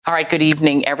All right, good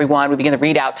evening, everyone. We begin the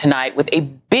ReidOut tonight with a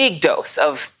big dose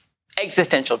of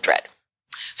existential dread.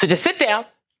 So just sit down.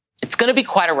 It's going to be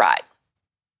quite a ride.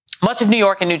 Much of New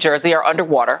York and New Jersey are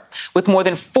underwater, with more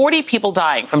than 40 people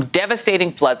dying from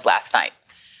devastating floods last night.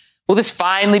 Will this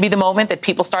finally be the moment that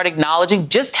people start acknowledging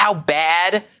just how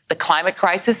bad the climate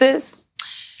crisis is?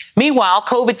 Meanwhile,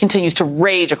 COVID continues to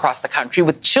rage across the country,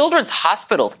 with children's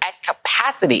hospitals at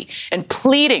capacity and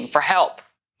pleading for help.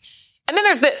 And then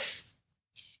there's this.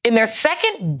 In their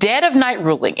second dead-of-night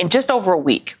ruling in just over a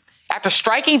week, after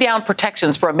striking down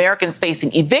protections for Americans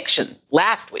facing eviction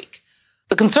last week,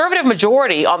 the conservative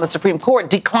majority on the Supreme Court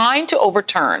declined to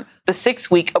overturn the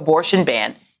 6-week abortion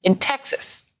ban in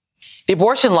Texas. The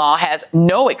abortion law has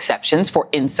no exceptions for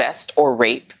incest or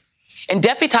rape and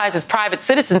deputizes private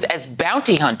citizens as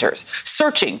bounty hunters,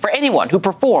 searching for anyone who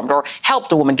performed or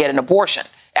helped a woman get an abortion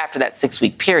after that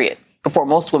 6-week period, before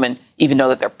most women even know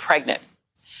that they're pregnant.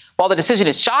 While the decision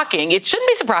is shocking, it shouldn't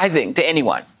be surprising to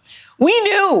anyone. We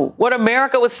knew what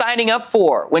America was signing up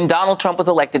for when Donald Trump was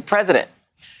elected president.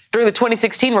 During the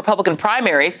 2016 Republican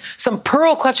primaries, some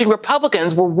pearl-clutching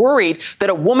Republicans were worried that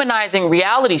a womanizing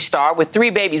reality star with 3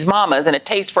 babies' mamas and a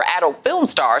taste for adult film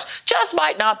stars just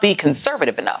might not be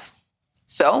conservative enough.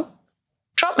 So,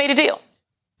 Trump made a deal.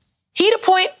 He'd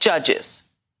appoint judges,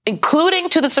 including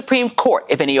to the Supreme Court,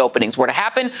 if any openings were to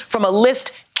happen, from a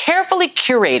list carefully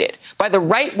curated by the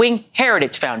right-wing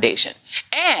Heritage Foundation.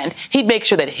 And he'd make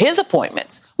sure that his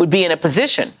appointments would be in a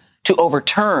position to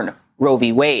overturn Roe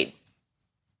v. Wade.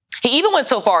 He even went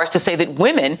so far as to say that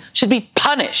women should be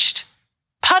punished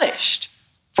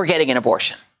for getting an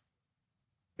abortion.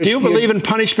 Do you believe in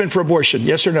punishment for abortion?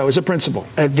 Yes or no, as a principle?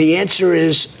 The answer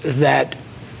is that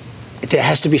there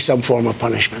has to be some form of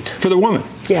punishment. For the woman?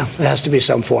 Yeah, there has to be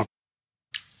some form.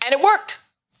 And it worked.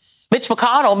 Mitch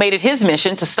McConnell made it his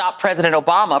mission to stop President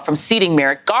Obama from seating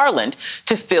Merrick Garland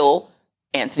to fill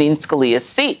Antonin Scalia's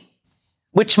seat,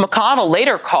 which McConnell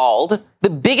later called the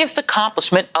biggest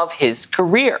accomplishment of his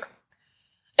career.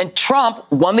 And Trump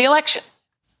won the election,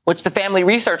 which the Family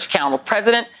Research Council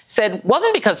president said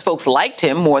wasn't because folks liked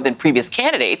him more than previous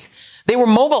candidates. They were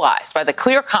mobilized by the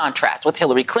clear contrast with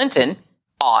Hillary Clinton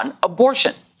on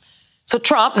abortion. So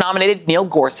Trump nominated Neil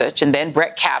Gorsuch and then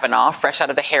Brett Kavanaugh, fresh out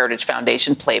of the Heritage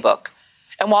Foundation playbook.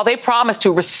 And while they promised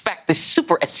to respect the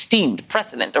super esteemed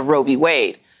precedent of Roe v.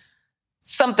 Wade,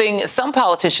 something some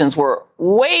politicians were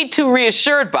way too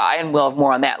reassured by, and we'll have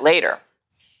more on that later.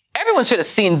 Everyone should have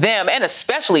seen them, and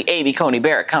especially Amy Coney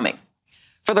Barrett, coming.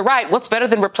 For the right, what's better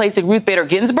than replacing Ruth Bader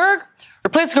Ginsburg?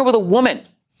 Replacing her with a woman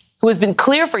who has been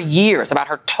clear for years about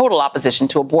her total opposition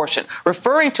to abortion,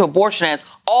 referring to abortion as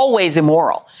always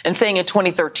immoral, and saying in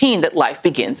 2013 that life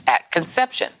begins at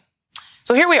conception.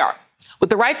 So here we are, with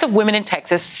the rights of women in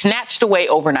Texas snatched away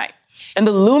overnight, and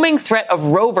the looming threat of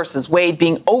Roe versus Wade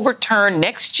being overturned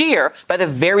next year by the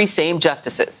very same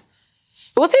justices.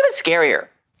 But what's even scarier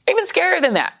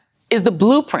than that, is the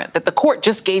blueprint that the court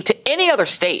just gave to any other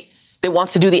state that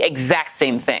wants to do the exact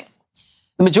same thing.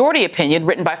 The majority opinion,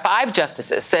 written by 5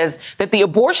 justices, says that the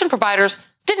abortion providers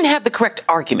didn't have the correct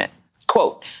argument.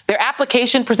 Quote, their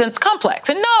application presents complex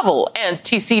and novel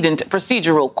antecedent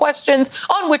procedural questions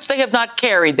on which they have not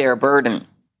carried their burden.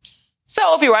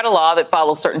 So if you write a law that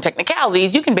follows certain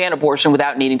technicalities, you can ban abortion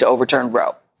without needing to overturn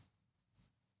Roe.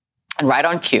 And right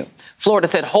on cue, Florida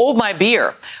said, hold my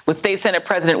beer, with State Senate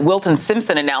President Wilton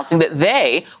Simpson announcing that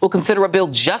they will consider a bill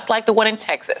just like the one in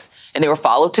Texas. And they were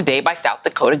followed today by South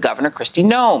Dakota Governor Kristi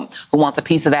Noem, who wants a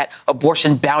piece of that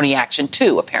abortion bounty action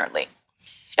too, apparently.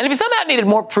 And if you somehow needed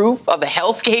more proof of the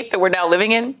hellscape that we're now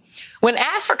living in, when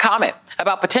asked for comment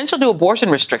about potential new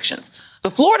abortion restrictions, the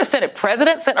Florida Senate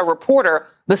president sent a reporter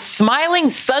the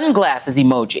smiling sunglasses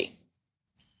emoji.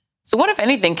 So what, if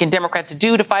anything, can Democrats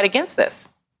do to fight against this?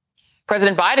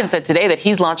 President Biden said today that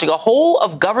he's launching a whole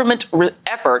of government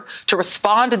effort to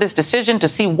respond to this decision, to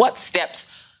see what steps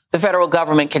the federal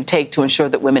government can take to ensure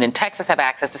that women in Texas have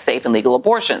access to safe and legal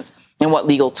abortions, and what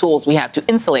legal tools we have to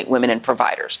insulate women and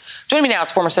providers. Joining me now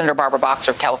is former Senator Barbara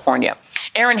Boxer of California,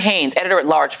 Aaron Haynes,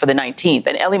 editor-at-large for The 19th,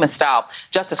 and Elie Mystal,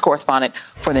 justice correspondent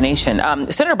for The Nation.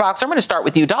 Senator Boxer, I'm going to start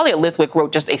with you. Dahlia Lithwick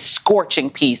wrote just a scorching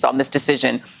piece on this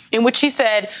decision in which she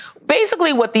said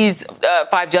basically what these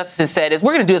 5 justices said is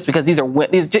we're going to do this because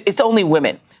it's only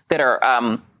women that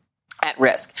are at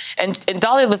risk. And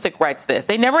Dahlia Lithwick writes this: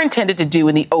 they never intended to do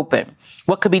in the open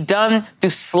what could be done through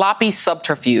sloppy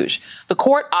subterfuge. The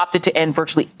court opted to end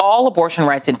virtually all abortion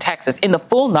rights in Texas in the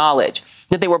full knowledge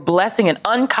that they were blessing an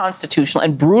unconstitutional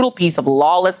and brutal piece of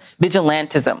lawless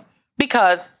vigilantism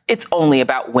because it's only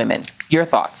about women. Your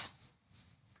thoughts?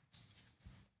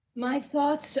 My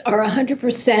thoughts are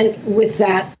 100% with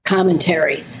that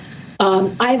commentary.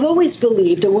 I've always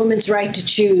believed a woman's right to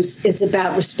choose is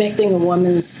about respecting a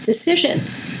woman's decision.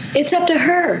 It's up to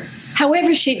her,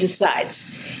 however she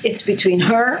decides. It's between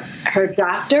her, her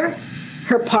doctor,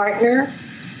 her partner,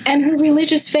 and her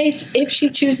religious faith if she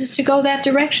chooses to go that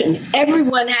direction.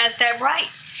 Everyone has that right.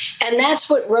 And that's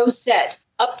what Roe said.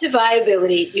 Up to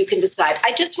viability, you can decide.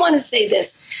 I just want to say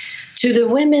this to the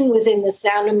women within the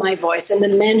sound of my voice and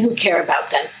the men who care about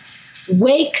them.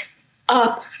 Wake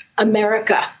up,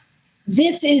 America.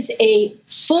 This is a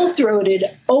full-throated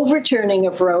overturning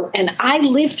of Roe, and I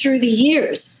lived through the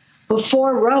years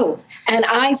before Roe, and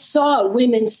I saw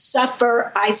women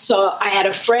suffer. I had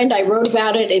a friend, I wrote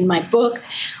about it in my book,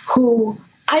 who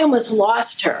I almost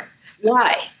lost her.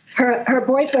 Why? Her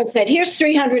boyfriend said, here's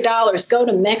 $300, go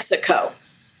to Mexico.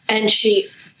 And she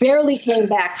barely came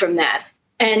back from that.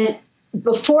 And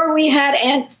before we had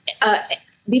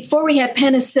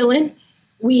penicillin,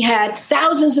 we had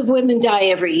thousands of women die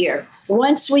every year.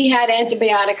 Once we had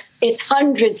antibiotics, it's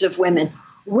hundreds of women.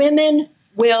 Women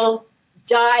will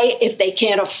die if they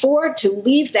can't afford to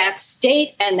leave that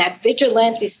state and that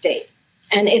vigilante state.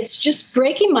 And it's just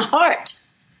breaking my heart.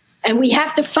 And we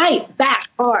have to fight back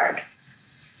hard.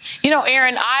 You know,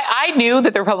 Aaron, I knew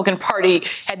that the Republican Party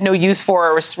had no use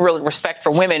for or really respect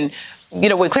for women, you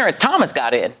know, when Clarence Thomas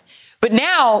got in. But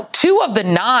now 2 of the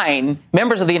 9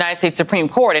 members of the United States Supreme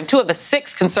Court and 2 of the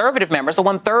 6 conservative members, so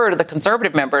 1/3 of the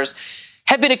conservative members,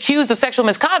 have been accused of sexual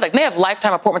misconduct. They have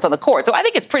lifetime appointments on the court. So I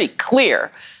think it's pretty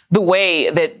clear the way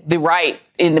that the right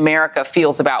in America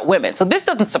feels about women. So this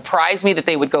doesn't surprise me that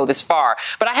they would go this far.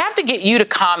 But I have to get you to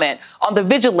comment on the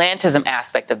vigilantism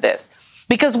aspect of this.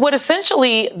 Because what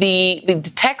essentially the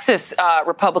Texas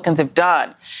Republicans have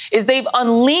done is they've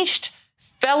unleashed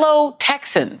fellow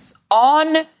Texans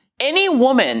on any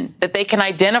woman that they can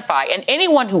identify and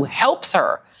anyone who helps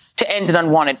her to end an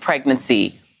unwanted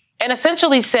pregnancy, and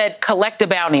essentially said, collect a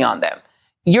bounty on them.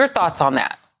 Your thoughts on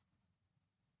that?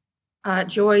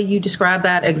 Joy, you described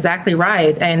that exactly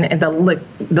right. And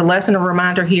the lesson or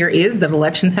reminder here is that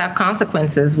elections have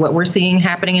consequences. What we're seeing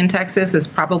happening in Texas is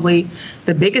probably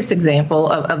the biggest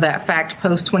example of that fact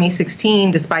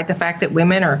post-2016, despite the fact that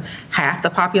women are half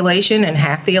the population and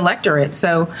half the electorate.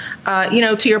 So,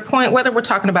 to your point, whether we're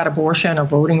talking about abortion or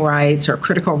voting rights or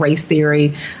critical race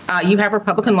theory, you have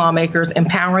Republican lawmakers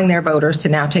empowering their voters to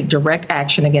now take direct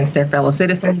action against their fellow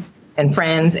citizens and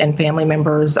friends and family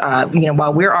members.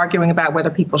 While we're arguing about whether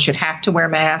people should have to wear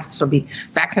masks or be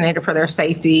vaccinated for their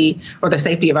safety or the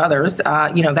safety of others,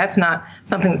 that's not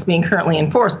something that's being currently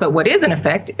enforced. But what is in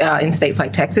effect in states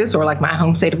like Texas or like my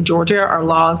home state of Georgia are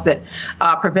laws that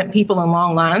prevent people in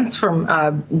long lines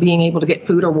from being able to get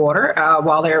food or water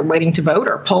while they're waiting to vote,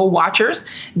 or poll watchers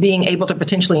being able to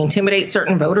potentially intimidate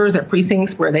certain voters at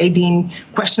precincts where they deem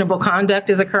questionable conduct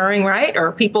is occurring, right?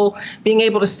 Or people being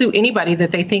able to sue anybody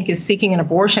that they think is seeking an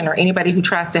abortion or anybody who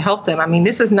tries to help them. I mean,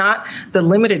 this is not the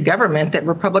limited government that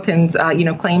Republicans,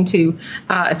 claim to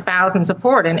espouse and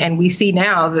support. And we see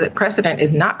now that precedent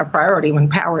is not a priority when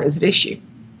power is at issue.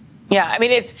 Yeah, I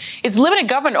mean, it's limited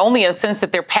government only in the sense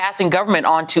that they're passing government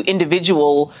on to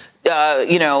individual,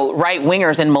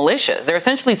 right-wingers and militias. They're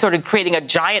essentially sort of creating a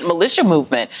giant militia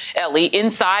movement, Ellie,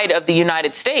 inside of the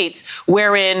United States,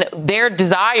 wherein their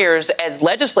desires as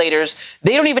legislators,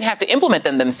 they don't even have to implement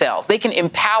them themselves. They can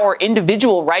empower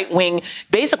individual right-wing,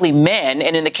 basically men,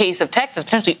 and in the case of Texas,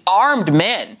 potentially armed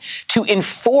men, to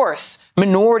enforce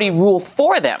minority rule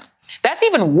for them. That's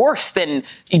even worse than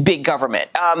big government.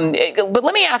 But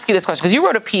let me ask you this question, because you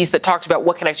wrote a piece that talked about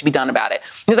what can actually be done about it.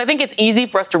 Because I think it's easy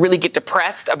for us to really get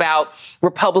depressed about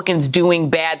Republicans doing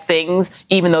bad things,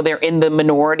 even though they're in the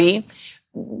minority.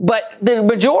 But the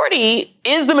majority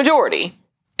is the majority,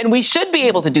 and we should be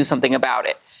able to do something about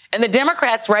it. And the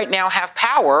Democrats right now have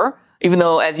power, even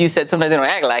though, as you said, sometimes they don't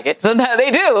act like it. Sometimes they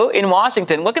do in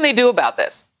Washington. What can they do about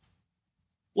this?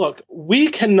 Look, we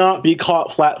cannot be caught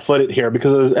flat-footed here,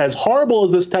 because as horrible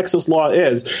as this Texas law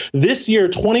is, this year,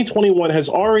 2021, has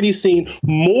already seen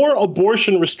more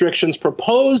abortion restrictions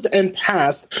proposed and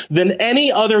passed than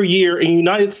any other year in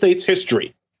United States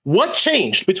history. What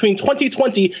changed between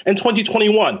 2020 and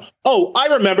 2021? Oh, I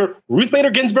remember, Ruth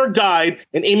Bader Ginsburg died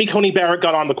and Amy Coney Barrett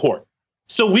got on the court.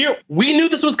 So we knew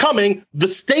this was coming. The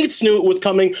states knew it was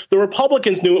coming. The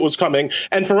Republicans knew it was coming.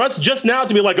 And for us just now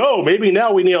to be like, oh, maybe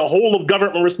now we need a whole of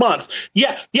government response.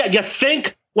 Yeah. You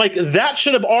think like that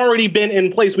should have already been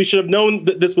in place. We should have known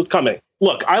that this was coming.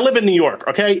 Look, I live in New York.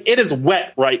 OK, it is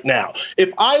wet right now.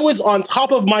 If I was on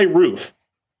top of my roof,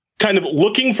 kind of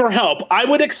looking for help, I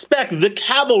would expect the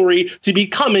cavalry to be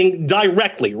coming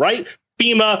directly. Right.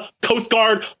 FEMA, Coast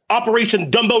Guard, Operation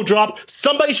Dumbo Drop.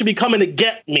 Somebody should be coming to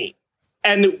get me.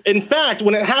 And in fact,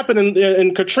 when it happened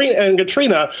in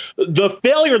Katrina, the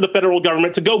failure of the federal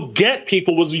government to go get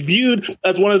people was viewed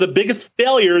as one of the biggest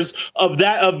failures of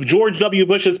George W.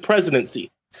 Bush's presidency.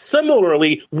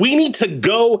 Similarly, we need to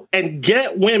go and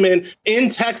get women in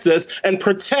Texas and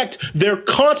protect their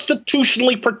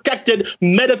constitutionally protected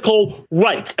medical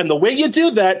rights. And the way you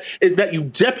do that is that you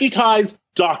deputize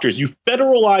doctors, you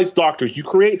federalize doctors, you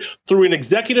create through an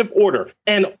executive order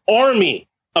an army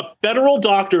of federal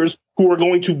doctors who are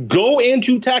going to go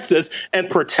into Texas and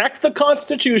protect the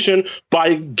Constitution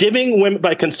by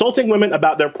consulting women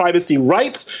about their privacy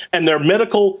rights and their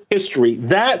medical history.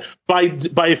 That by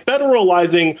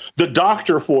federalizing the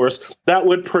doctor force, that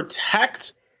would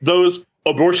protect those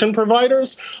abortion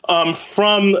providers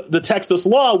from the Texas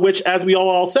law, which, as we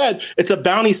all said, it's a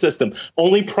bounty system.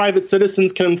 Only private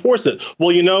citizens can enforce it.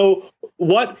 Well, you know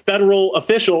what? Federal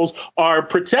officials are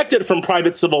protected from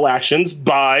private civil actions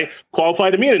by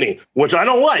qualified immunity, which I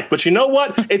don't like. But you know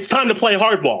what? It's time to play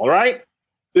hardball, right?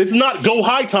 This is not go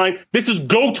high time. This is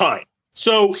go time.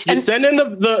 So you send in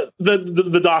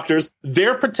the doctors.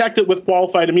 They're protected with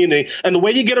qualified immunity. And the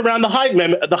way you get around the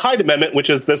Hyde Amendment, which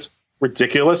is this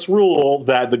ridiculous rule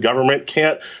that the government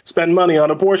can't spend money on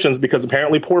abortions because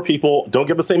apparently poor people don't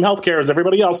get the same health care as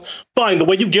everybody else. Fine. The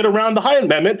way you get around the Hyde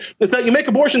Amendment is that you make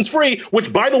abortions free,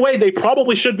 which, by the way, they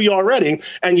probably should be already,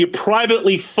 and you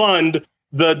privately fund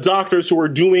the doctors who are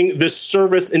doing this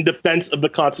service in defense of the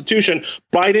Constitution.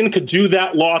 Biden could do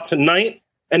that law tonight,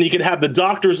 and you could have the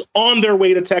doctors on their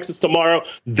way to Texas tomorrow.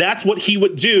 That's what he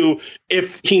would do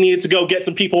if he needed to go get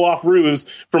some people off roofs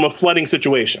from a flooding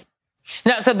situation.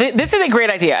 No, so this is a great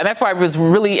idea. And that's why I was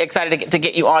really excited to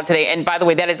get you on today. And by the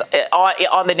way, that is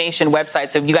on the Nation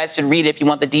website. So you guys should read it if you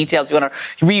want the details. You want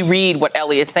to reread what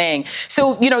Ellie is saying.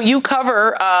 So, you know, you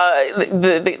cover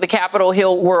the Capitol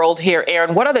Hill world here,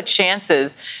 Aaron. What are the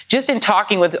chances, just in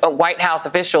talking with White House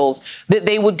officials, that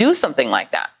they would do something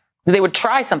like that? That they would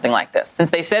try something like this, since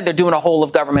they said they're doing a whole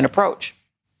of government approach?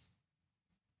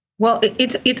 Well,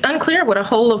 it's unclear what a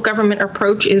whole of government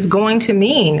approach is going to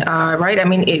mean, right? I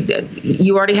mean,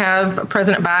 you already have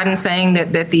President Biden saying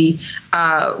that the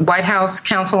White House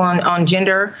Council on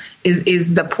Gender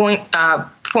is the point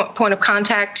of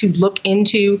contact to look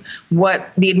into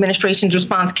what the administration's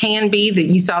response can be. That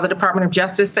you saw the Department of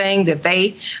Justice saying that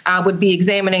they would be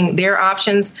examining their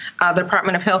options. The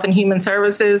Department of Health and Human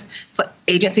Services,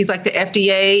 agencies like the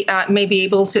FDA may be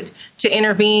able to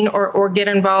intervene or get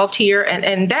involved here.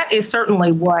 And that is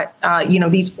certainly what,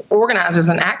 these organizers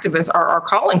and activists are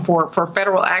calling for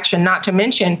federal action, not to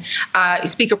mention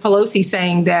Speaker Pelosi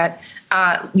saying that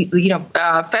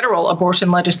federal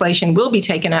abortion legislation will be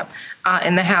taken up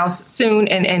in the House soon.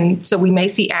 And so we may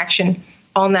see action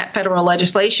on that federal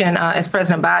legislation, as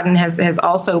President Biden has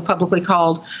also publicly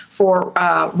called for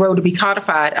Roe to be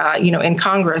codified, in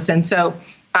Congress. And so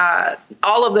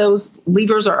all of those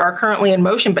levers are currently in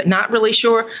motion, but not really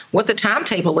sure what the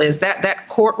timetable is. That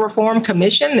court reform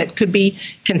commission that could be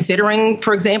considering,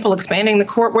 for example, expanding the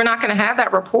court, we're not going to have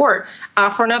that report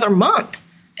for another month.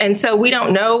 And so we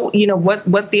don't know,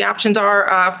 what the options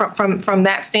are from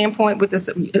that standpoint with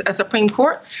a Supreme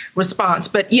Court response.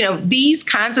 But, these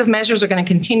kinds of measures are going to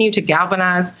continue to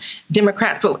galvanize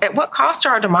Democrats. But at what cost to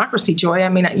our democracy, Joy? I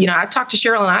mean, I talked to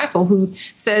Cheryl Eiffel, who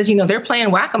says, they're playing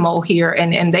whack-a-mole here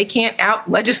and they can't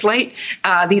out-legislate.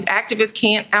 These activists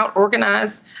can't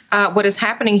out-organize what is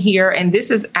happening here. And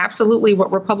this is absolutely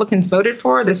what Republicans voted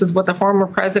for. This is what the former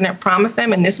president promised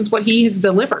them. And this is what he has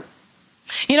delivered.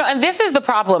 And this is the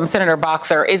problem, Senator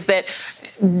Boxer, is that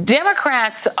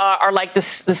Democrats are like the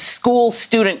school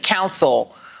student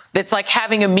council that's like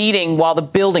having a meeting while the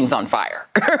building's on fire,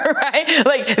 right?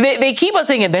 Like they keep on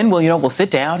saying, and then we'll sit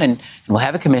down and we'll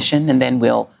have a commission and then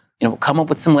we'll come up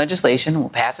with some legislation and we'll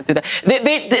pass it through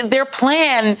that. Their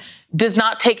plan does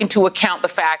not take into account the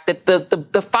fact that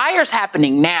the fire's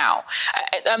happening now.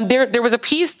 There was a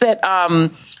piece that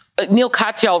Neil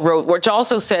Katyal wrote, which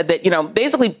also said that,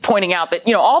 basically pointing out that,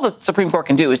 all the Supreme Court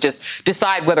can do is just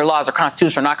decide whether laws are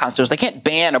constitutional or not constitutional. They can't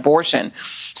ban abortion.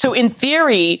 So in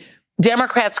theory,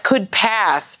 Democrats could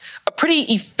pass a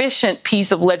pretty efficient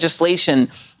piece of legislation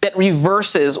that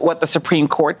reverses what the Supreme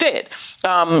Court did,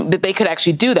 that they could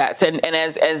actually do that. And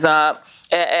as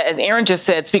Aaron just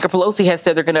said, Speaker Pelosi has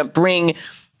said the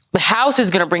House is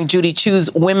going to bring Judy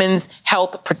Chu's Women's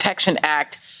Health Protection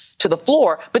Act to the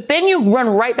floor. But then you run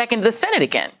right back into the Senate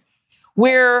again,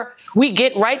 where we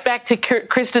get right back to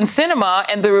Kristen Sinema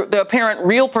and the apparent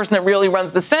real person that really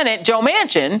runs the Senate, Joe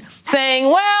Manchin, saying,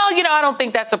 well, I don't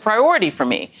think that's a priority for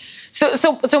me.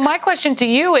 So my question to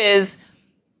you is,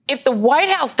 if the White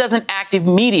House doesn't act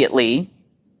immediately,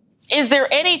 Is there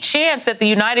any chance that the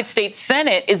United States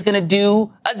Senate is going to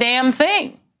do a damn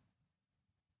thing?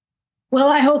 Well,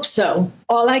 I hope so.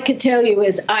 All I could tell you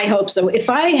is I hope so. If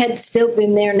I had still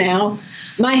been there now,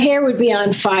 my hair would be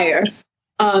on fire.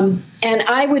 And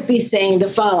I would be saying the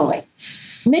following.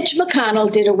 Mitch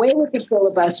McConnell did away with the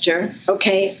filibuster,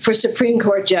 for Supreme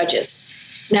Court judges.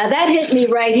 Now, that hit me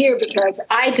right here because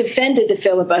I defended the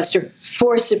filibuster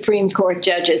for Supreme Court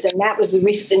judges, and that was the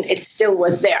reason it still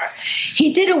was there.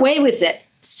 He did away with it.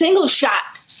 Single shot.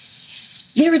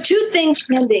 There are two things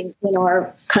pending in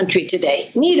our country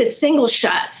today. Need a single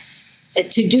shot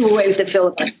to do away with the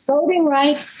filibuster. Voting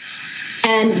rights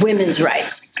and women's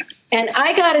rights. And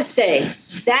I got to say,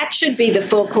 that should be the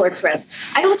full court press.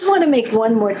 I also want to make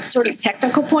one more sort of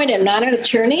technical point. I'm not an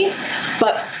attorney,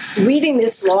 but reading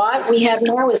this law, we have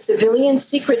now a civilian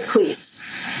secret police.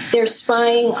 They're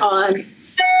spying on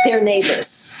their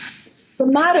neighbors. The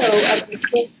motto of the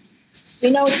state,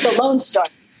 we know it's the Lone Star,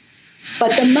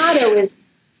 but the motto is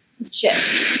friendship.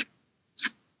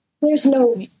 There's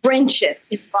no friendship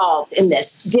involved in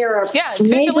this. There are it's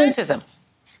neighbors. vigilantism.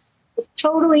 It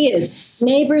totally is.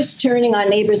 Neighbors turning on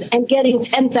neighbors and getting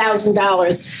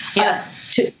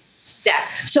 $10,000 to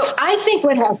that. So I think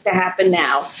what has to happen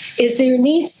now is there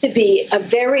needs to be a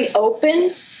very open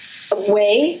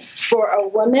way for a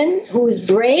woman who is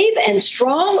brave and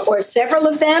strong, or several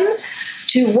of them,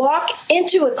 to walk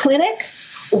into a clinic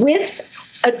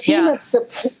with a team of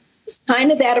support. It's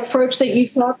kind of that approach that you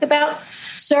talked about,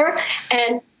 sir,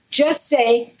 and just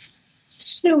say,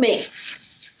 sue me.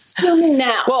 Sue me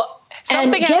now. Well,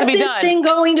 something has to be done. Get this thing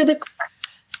going to the court.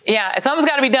 Yeah, something's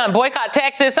got to be done. Boycott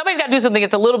Texas. Somebody's got to do something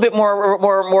that's a little bit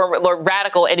more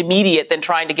radical and immediate than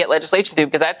trying to get legislation through,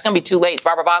 because that's going to be too late.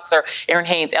 Barbara Boxer, Aaron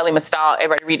Haynes, Ellie Mastal,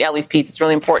 everybody read Ellie's piece. It's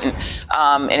really important.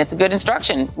 And it's a good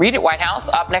instruction. Read it, White House.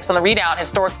 Up next on the ReidOut,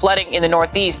 historic flooding in the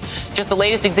Northeast. Just the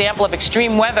latest example of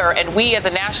extreme weather. And we as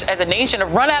a nation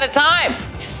have run out of time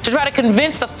to try to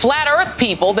convince the flat earth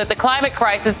people that the climate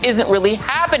crisis isn't really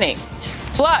happening.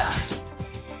 Plus,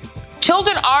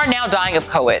 children are now dying of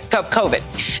COVID,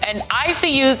 and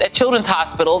ICUs at children's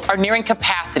hospitals are nearing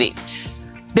capacity.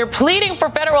 They're pleading for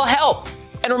federal help.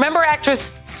 And remember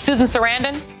actress Susan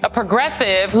Sarandon, a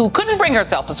progressive who couldn't bring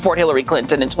herself to support Hillary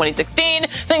Clinton in 2016,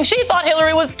 saying she thought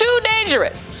Hillary was too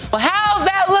dangerous. Well, how's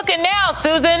that looking now,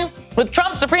 Susan, with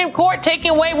Trump's Supreme Court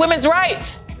taking away women's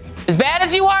rights? As bad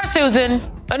as you are, Susan,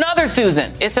 another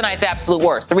Susan is tonight's absolute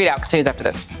worst. The ReidOut continues after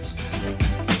this.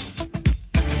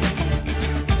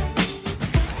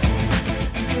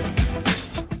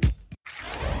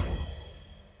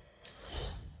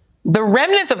 The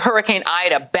remnants of Hurricane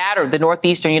Ida battered the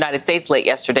northeastern United States late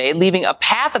yesterday, leaving a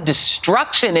path of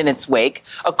destruction in its wake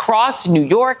across New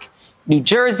York, New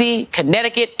Jersey,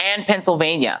 Connecticut, and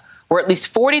Pennsylvania, where at least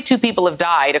 42 people have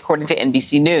died, according to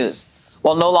NBC News.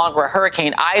 While no longer a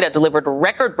hurricane, Ida delivered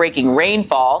record-breaking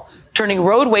rainfall, turning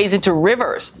roadways into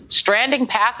rivers, stranding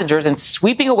passengers, and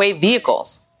sweeping away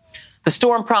vehicles. The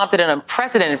storm prompted an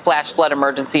unprecedented flash flood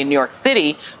emergency in New York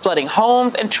City, flooding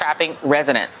homes and trapping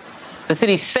residents. The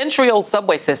city's century-old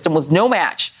subway system was no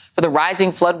match for the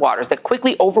rising floodwaters that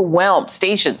quickly overwhelmed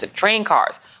stations and train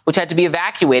cars, which had to be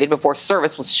evacuated before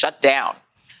service was shut down.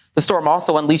 The storm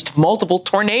also unleashed multiple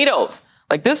tornadoes,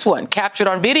 like this one captured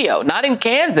on video, not in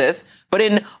Kansas, but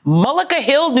in Mullica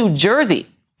Hill, New Jersey.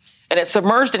 And it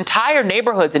submerged entire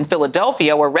neighborhoods in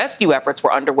Philadelphia, where rescue efforts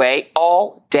were underway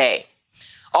all day.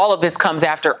 All of this comes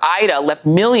after Ida left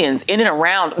millions in and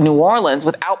around New Orleans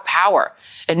without power,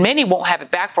 and many won't have it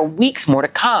back for weeks more to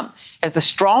come. As the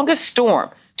strongest storm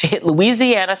to hit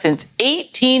Louisiana since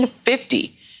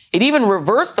 1850, it even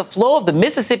reversed the flow of the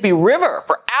Mississippi River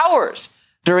for hours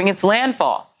during its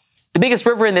landfall. The biggest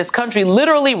river in this country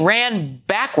literally ran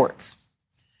backwards.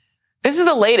 This is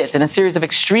the latest in a series of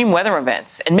extreme weather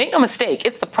events, and make no mistake,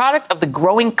 it's the product of the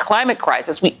growing climate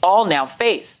crisis we all now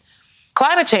face.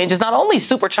 Climate change is not only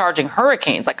supercharging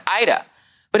hurricanes like Ida,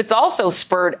 but it's also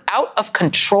spurred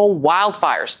out-of-control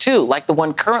wildfires, too, like the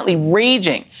one currently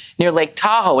raging near Lake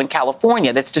Tahoe in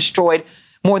California that's destroyed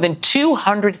more than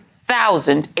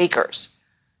 200,000 acres.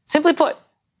 Simply put,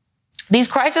 these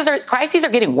crises are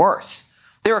getting worse.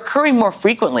 They're occurring more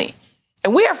frequently,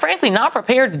 and we are frankly not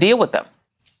prepared to deal with them,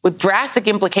 with drastic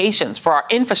implications for our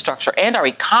infrastructure and our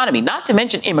economy, not to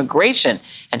mention immigration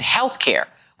and healthcare.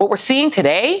 What we're seeing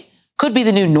today could be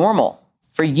the new normal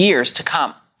for years to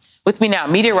come. With me now,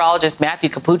 meteorologist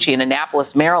Matthew Capucci in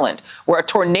Annapolis, Maryland, where a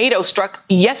tornado struck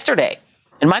yesterday.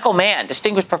 And Michael Mann,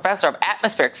 distinguished professor of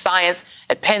atmospheric science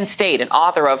at Penn State and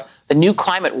author of The New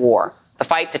Climate War, The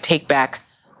Fight to Take Back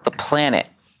the Planet.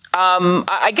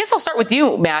 I guess I'll start with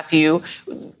you, Matthew.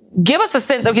 give us a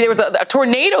sense. Okay, there was a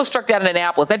tornado struck down in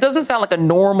Annapolis. That doesn't sound like a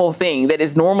normal thing that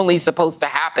is normally supposed to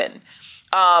happen.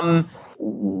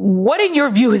 What in your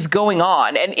view is going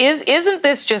on? And isn't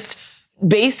this just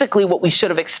basically what we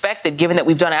should have expected, given that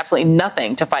we've done absolutely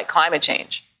nothing to fight climate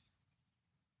change?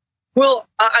 Well,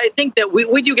 I think that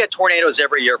we do get tornadoes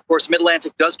every year. Of course,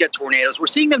 Mid-Atlantic does get tornadoes. We're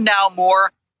seeing them now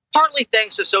more, partly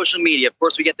thanks to social media. Of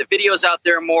course, we get the videos out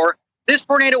there more. This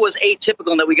tornado was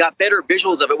atypical in that we got better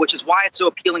visuals of it, which is why it's so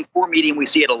appealing for media and we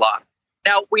see it a lot.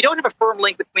 Now, we don't have a firm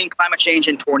link between climate change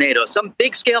and tornadoes. Some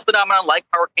big-scale phenomena like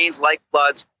hurricanes, like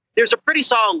floods, there's a pretty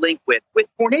solid link with. With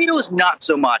tornadoes, not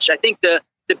so much. I think the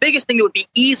biggest thing that would be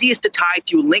easiest to tie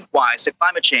to link-wise to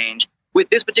climate change with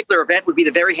this particular event would be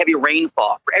the very heavy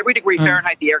rainfall. For every degree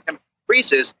Fahrenheit the air temperature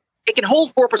increases, it can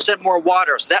hold 4% more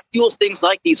water. So that fuels things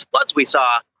like these floods we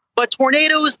saw. But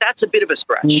tornadoes, that's a bit of a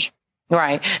stretch.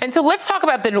 Right. And so let's talk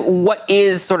about then what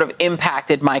is sort of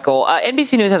impacted, Michael.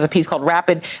 NBC News has a piece called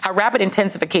How Rapid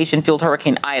Intensification Fueled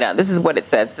Hurricane Ida. This is what it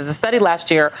says. There's a study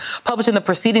last year published in the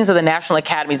Proceedings of the National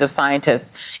Academies of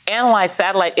Scientists analyzed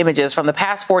satellite images from the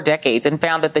past 4 decades and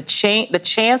found that the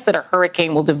chance that a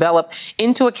hurricane will develop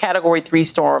into a Category 3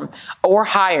 storm or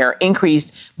higher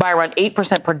increased by around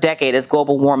 8% per decade as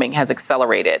global warming has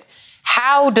accelerated.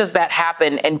 How does that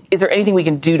happen? And is there anything we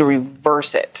can do to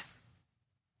reverse it?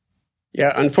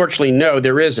 Yeah, unfortunately, no,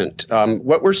 there isn't.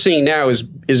 What we're seeing now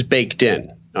is baked in.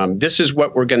 This is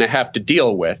what we're going to have to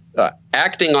deal with.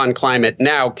 Acting on climate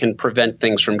now can prevent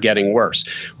things from getting worse.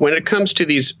 When it comes to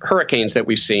these hurricanes that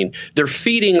we've seen, they're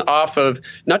feeding off of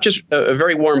not just a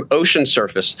very warm ocean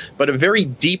surface, but a very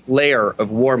deep layer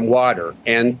of warm water.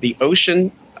 And the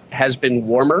ocean has been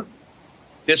warmer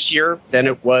this year than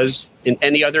it was in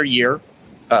any other year.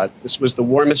 This was the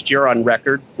warmest year on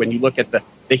record when you look at the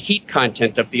heat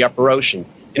content of the upper ocean.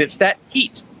 And it's that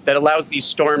heat that allows these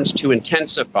storms to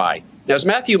intensify. Now, as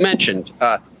Matthew mentioned,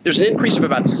 there's an increase of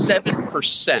about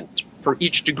 7% for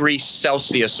each degree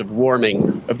Celsius of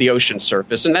warming of the ocean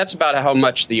surface. And that's about how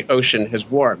much the ocean has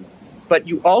warmed. But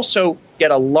you also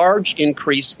get a large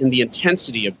increase in the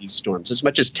intensity of these storms, as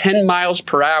much as 10 miles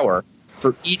per hour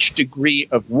for each degree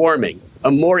of warming.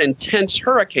 A more intense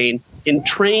hurricane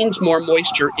entrains more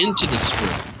moisture into the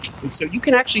storm. And so you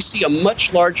can actually see a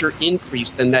much larger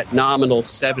increase than that nominal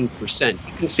 7%.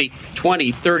 You can see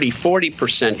 20, 30,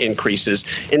 40% increases.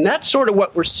 And that's sort of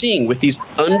what we're seeing with these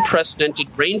unprecedented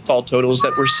rainfall totals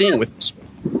that we're seeing with this.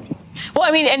 Well,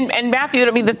 I mean, and Matthew,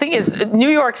 I mean, the thing is, New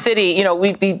York City, you know,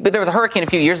 there was a hurricane a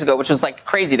few years ago, which was like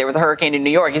crazy. There was a hurricane in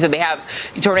New York. You said they have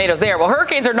tornadoes there. Well,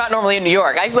 hurricanes are not normally in New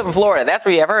York. I used to live in Florida. That's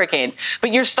where you have hurricanes.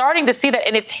 But you're starting to see that,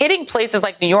 and it's hitting places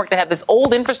like New York that have this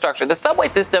old infrastructure. The subway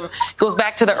system goes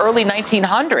back to the early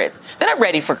 1900s. They're not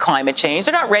ready for climate change.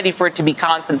 They're not ready for it to be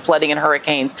constant flooding and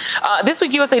hurricanes. This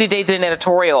week, USA Today did an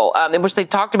editorial in which they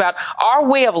talked about our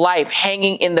way of life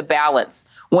hanging in the balance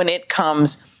when it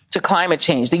comes to climate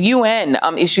change. The UN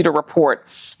issued a report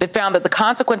that found that the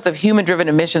consequences of human-driven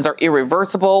emissions are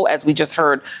irreversible, as we just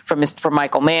heard from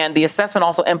Michael Mann. The assessment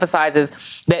also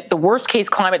emphasizes that the worst-case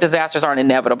climate disasters aren't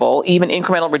inevitable. Even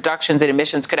incremental reductions in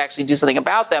emissions could actually do something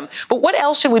about them. But what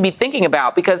else should we be thinking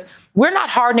about? Because we're not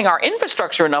hardening our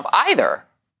infrastructure enough either.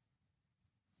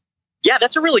 Yeah,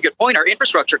 that's a really good point. Our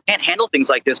infrastructure can't handle things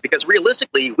like this because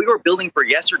realistically, we were building for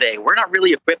yesterday. We're not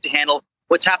really equipped to handle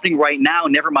what's happening right now,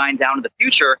 never mind down to the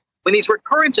future. When these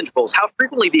recurrence intervals, how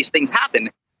frequently these things happen,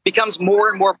 becomes more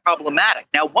and more problematic.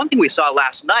 Now, one thing we saw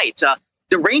last night,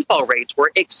 the rainfall rates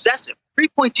were excessive.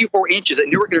 3.24 inches at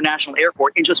Newark International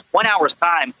Airport in just 1 hour's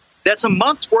time. That's a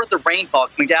month's worth of rainfall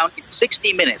coming down in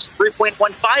 60 minutes,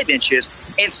 3.15 inches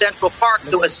in Central Park.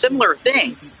 So a similar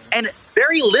thing. And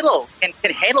very little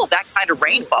can handle that kind of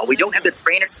rainfall. We don't have the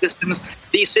drainage systems.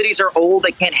 These cities are old.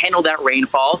 They can't handle that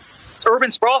rainfall.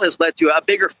 Urban sprawl has led to a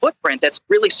bigger footprint that's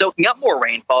really soaking up more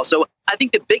rainfall. So I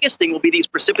think the biggest thing will be these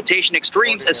precipitation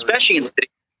extremes, especially in cities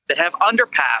that have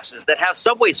underpasses, that have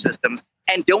subway systems,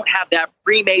 and don't have that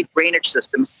pre-made drainage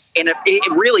system. And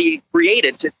it really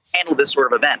created to handle this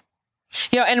sort of event.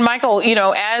 You know, and Michael, you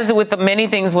know, as with the many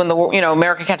things when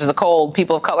America catches a cold,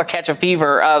 people of color catch a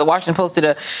fever. The Washington Post did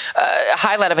a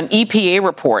highlight of an EPA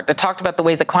report that talked about the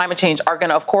ways that climate change are going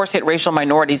to, of course, hit racial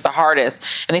minorities the hardest.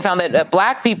 And they found that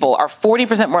Black people are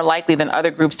 40% more likely than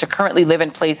other groups to currently live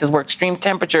in places where extreme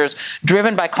temperatures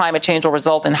driven by climate change will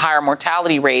result in higher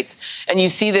mortality rates. And you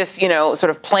see this, you know,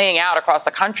 sort of playing out across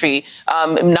the country.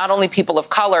 Not only people of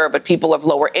color, but people of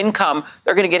lower income,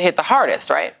 they're going to get hit the hardest,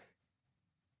 right?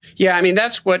 Yeah, I mean,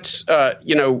 that's what's,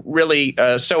 really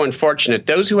so unfortunate.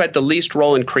 Those who had the least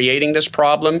role in creating this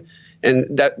problem,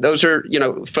 and those are,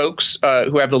 folks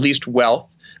who have the least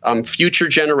wealth, future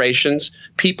generations,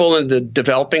 people in the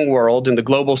developing world, in the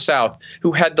global South,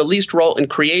 who had the least role in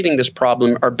creating this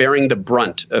problem are bearing the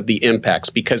brunt of the impacts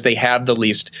because they have the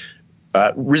least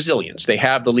resilience. They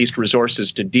have the least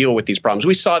resources to deal with these problems.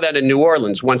 We saw that in New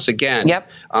Orleans once again. Yep.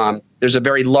 There's a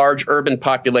very large urban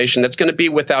population that's going to be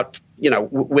without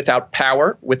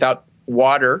power, without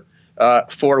water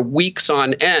for weeks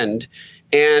on end.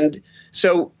 And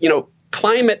so,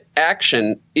 climate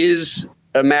action is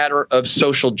a matter of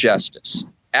social justice.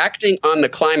 Acting on the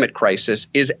climate crisis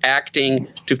is acting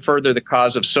to further the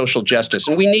cause of social justice.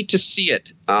 And we need to see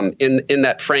it in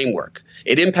that framework.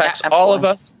 It impacts all of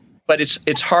us, but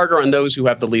it's harder on those who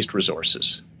have the least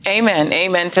resources. Amen.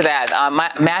 Amen to that.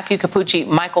 Matthew Capucci,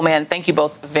 Michael Mann, thank you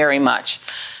both very much.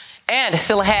 And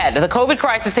still ahead, the COVID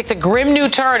crisis takes a grim new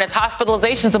turn as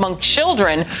hospitalizations among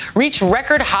children reach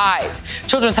record highs.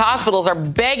 Children's hospitals are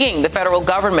begging the federal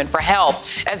government for help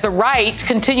as the right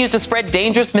continues to spread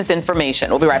dangerous misinformation.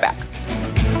 We'll be right back.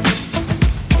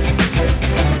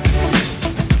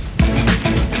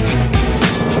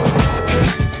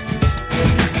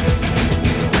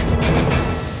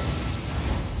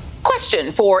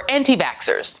 Question for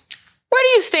anti-vaxxers. Where do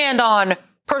you stand on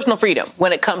personal freedom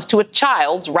when it comes to a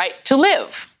child's right to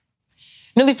live?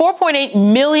 Nearly 4.8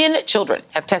 million children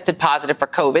have tested positive for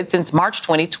COVID since March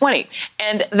 2020.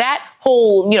 And that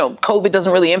whole, COVID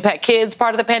doesn't really impact kids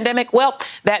part of the pandemic, well,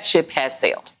 that ship has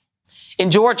sailed.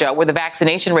 In Georgia, where the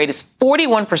vaccination rate is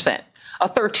 41%, a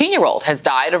 13-year-old has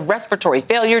died of respiratory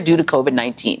failure due to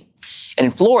COVID-19. And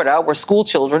in Florida, where school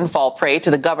children fall prey to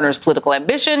the governor's political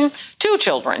ambition, 2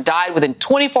 children died within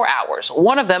 24 hours,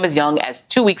 one of them as young as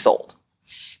 2 weeks old.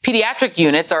 Pediatric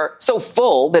units are so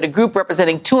full that a group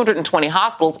representing 220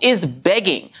 hospitals is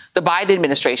begging the Biden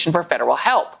administration for federal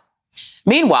help.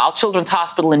 Meanwhile, Children's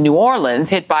Hospital in New Orleans,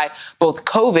 hit by both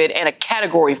COVID and a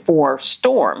Category 4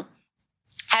 storm,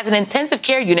 has an intensive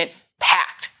care unit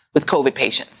packed with COVID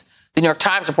patients. The New York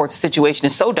Times reports the situation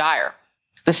is so dire,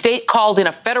 the state called in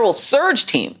a federal surge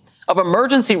team of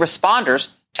emergency responders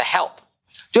to help.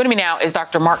 Joining me now is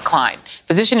Dr. Mark Klein,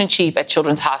 physician-in-chief at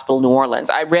Children's Hospital New Orleans.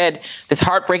 I read this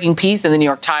heartbreaking piece in the New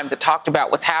York Times that talked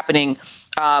about what's happening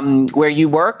where you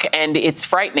work, and it's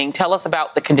frightening. Tell us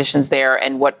about the conditions there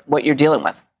and what you're dealing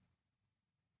with.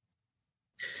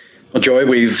 Well, Joy,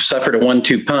 we've suffered a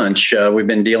 1-2 punch. We've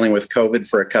been dealing with COVID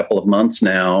for a couple of months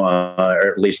now,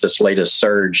 or at least this latest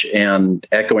surge. And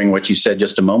echoing what you said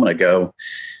just a moment ago,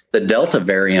 the Delta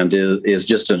variant is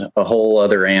just a whole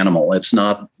other animal. It's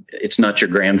not your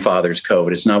grandfather's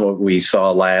COVID. It's not what we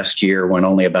saw last year when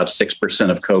only about 6%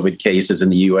 of COVID cases in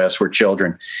the U.S. were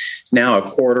children. Now a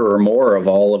quarter or more of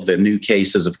all of the new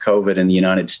cases of COVID in the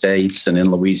United States and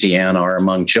in Louisiana are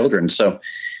among children. So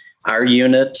our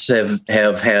units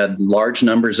have had large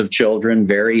numbers of children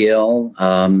very ill,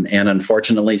 and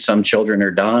unfortunately, some children are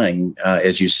dying.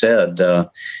 As you said,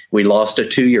 we lost a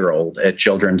 2-year-old at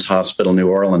Children's Hospital New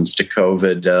Orleans to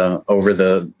COVID over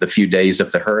the few days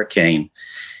of the hurricane.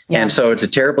 Yeah. And so it's a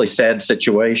terribly sad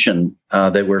situation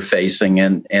that we're facing.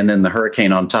 And then the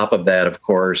hurricane on top of that, of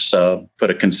course, put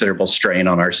a considerable strain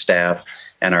on our staff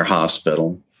and our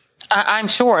hospital. I'm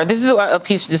sure. This is a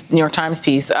piece, this New York Times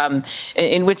piece,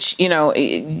 in which,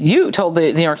 you told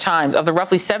the New York Times of the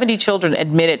roughly 70 children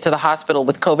admitted to the hospital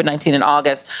with COVID-19 in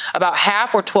August, about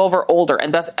half were 12 or older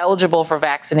and thus eligible for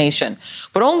vaccination.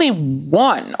 But only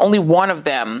one of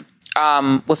them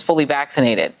was fully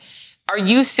vaccinated. Are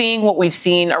you seeing what we've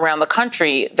seen around the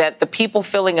country, that the people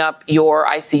filling up your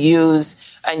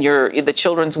ICUs and the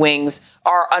children's wings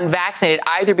are unvaccinated,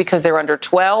 either because they're under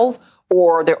 12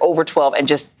 or they're over 12 and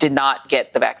just did not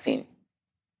get the vaccine?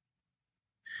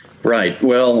 Right.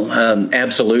 Well,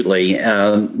 absolutely.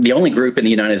 The only group in the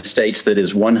United States that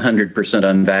is 100%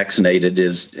 unvaccinated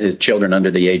is children under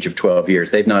the age of 12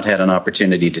 years. They've not had an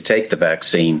opportunity to take the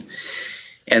vaccine.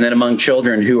 And then among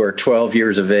children who are 12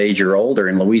 years of age or older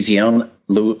in Louisiana,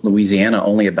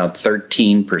 only about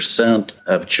 13%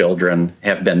 of children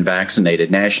have been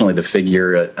vaccinated. Nationally, the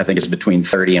figure, I think, is between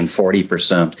 30 and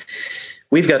 40%.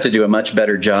 We've got to do a much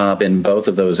better job in both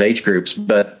of those age groups.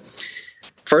 But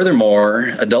furthermore,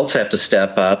 adults have to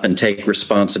step up and take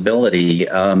responsibility.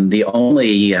 The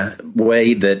only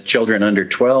way that children under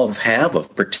 12 have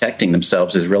of protecting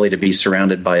themselves is really to be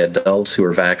surrounded by adults who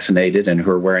are vaccinated and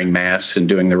who are wearing masks and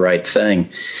doing the right thing.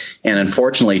 And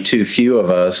unfortunately, too few of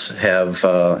us have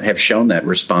shown that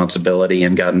responsibility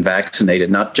and gotten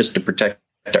vaccinated, not just to protect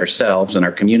ourselves and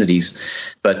our communities,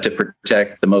 but to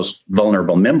protect the most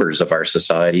vulnerable members of our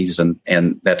societies,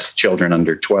 and that's children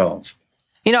under 12.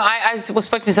 You know, I was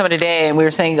speaking to someone today, and we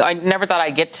were saying I never thought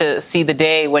I'd get to see the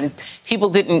day when people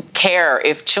didn't care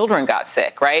if children got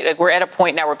sick, right? Like, we're at a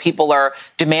point now where people are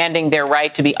demanding their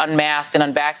right to be unmasked and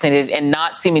unvaccinated and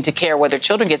not seeming to care whether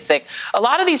children get sick. A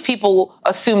lot of these people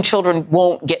assume children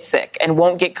won't get sick and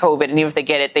won't get COVID, and even if they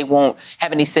get it, they won't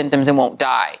have any symptoms and won't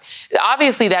die.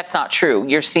 Obviously, that's not true.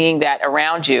 You're seeing that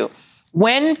around you.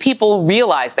 When people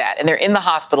realize that and they're in the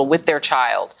hospital with their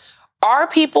child, are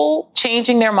people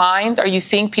changing their minds? Are you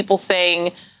seeing people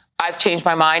saying, I've changed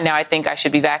my mind, now I think I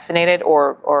should be vaccinated,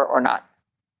 or not?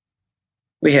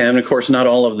 We have, and of course, not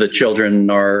all of the children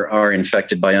are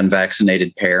infected by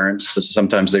unvaccinated parents.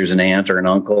 Sometimes there's an aunt or an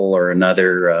uncle or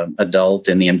another adult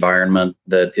in the environment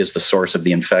that is the source of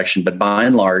the infection. But by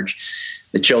and large,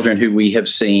 the children who we have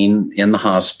seen in the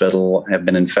hospital have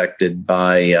been infected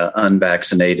by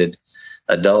unvaccinated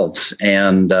adults.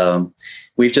 And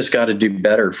we've just got to do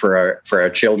better for our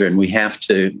children. We have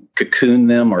to cocoon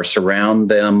them or surround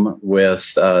them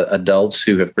with adults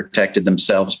who have protected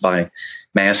themselves by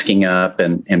masking up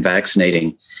and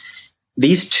vaccinating.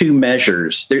 These two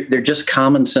measures, they're just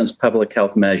common sense public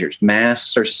health measures.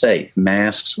 Masks are safe.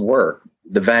 Masks work.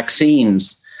 The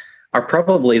vaccines are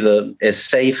probably as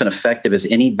safe and effective as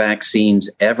any vaccines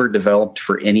ever developed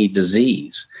for any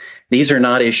disease. These are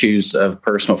not issues of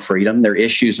personal freedom. They're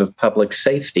issues of public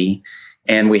safety.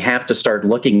 And we have to start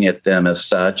looking at them as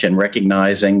such and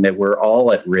recognizing that we're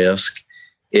all at risk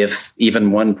if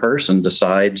even one person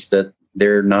decides that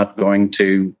they're not going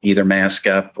to either mask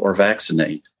up or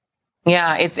vaccinate.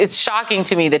 Yeah, it's shocking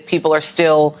to me that people are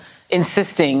still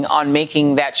insisting on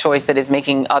making that choice that is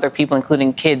making other people,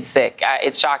 including kids, sick.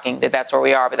 It's shocking that that's where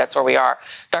we are, but that's where we are.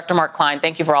 Dr. Mark Klein,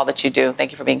 thank you for all that you do.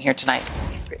 Thank you for being here tonight.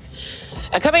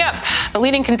 Coming up, the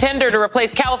leading contender to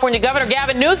replace California Governor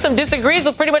Gavin Newsom disagrees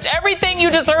with pretty much everything you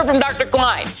just heard from Dr.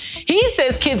 Klein. He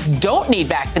says kids don't need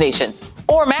vaccinations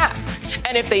or masks.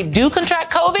 And if they do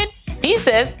contract COVID, he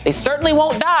says they certainly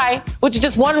won't die, which is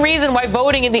just one reason why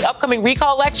voting in the upcoming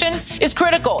recall election is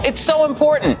critical. It's so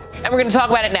important. And we're going to talk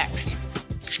about it next.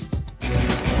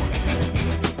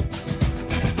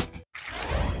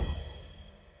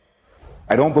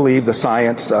 I don't believe the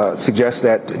science suggests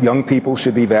that young people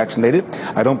should be vaccinated.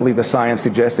 I don't believe the science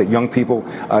suggests that young people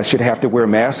should have to wear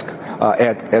masks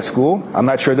at school. I'm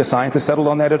not sure the science is settled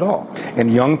on that at all.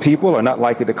 And young people are not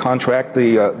likely to contract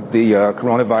the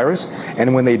coronavirus.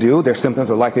 And when they do, their symptoms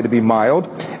are likely to be mild,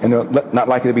 and they're not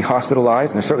likely to be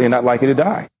hospitalized, and they're certainly not likely to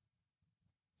die.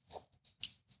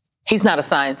 He's not a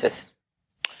scientist.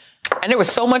 And there was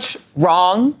so much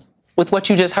wrong with what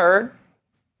you just heard.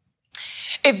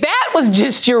 If that was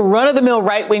just your run-of-the-mill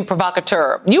right-wing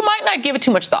provocateur, you might not give it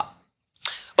too much thought.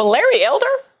 But Larry Elder,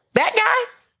 that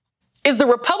guy, is the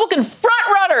Republican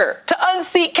frontrunner to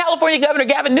unseat California Governor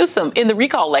Gavin Newsom in the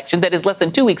recall election that is less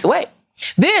than 2 weeks away.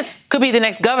 This could be the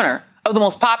next governor of the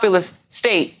most populous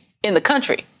state in the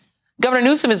country. Governor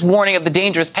Newsom is warning of the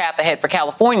dangerous path ahead for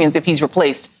Californians if he's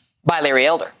replaced by Larry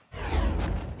Elder.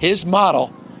 His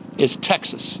model is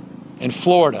Texas and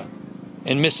Florida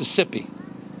and Mississippi.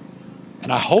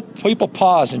 And I hope people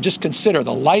pause and just consider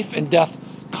the life and death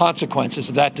consequences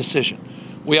of that decision.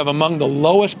 We have among the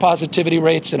lowest positivity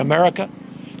rates in America.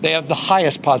 They have the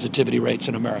highest positivity rates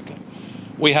in America.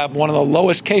 We have one of the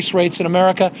lowest case rates in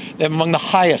America. They have among the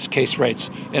highest case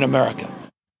rates in America.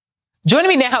 Joining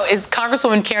me now is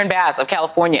Congresswoman Karen Bass of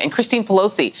California and Christine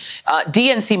Pelosi,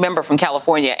 DNC member from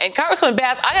California. And Congresswoman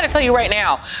Bass, I got to tell you right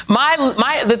now,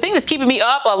 the thing that's keeping me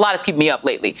up, a lot is keeping me up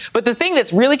lately, but the thing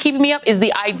that's really keeping me up is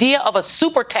the idea of a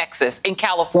super Texas in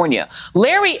California.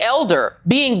 Larry Elder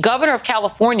being governor of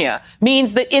California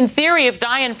means that in theory, if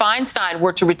Dianne Feinstein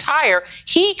were to retire,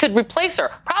 he could replace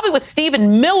her, probably with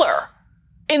Stephen Miller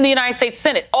in the United States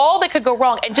Senate. All that could go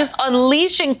wrong, and just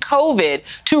unleashing COVID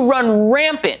to run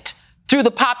rampant through the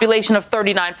population of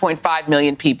 39.5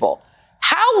 million people.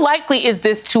 How likely is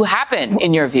this to happen,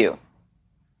 in your view?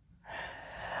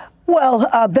 Well,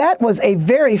 that was a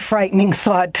very frightening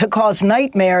thought to cause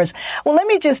nightmares. Well, let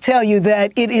me just tell you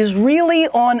that it is really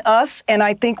on us, and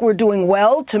I think we're doing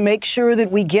well to make sure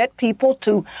that we get people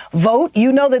to vote.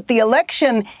 You know that the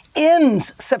election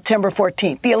ends September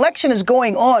 14th. The election is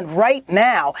going on right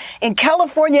now. In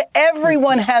California,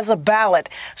 everyone has a ballot.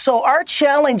 So our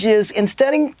challenge is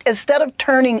instead of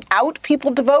turning out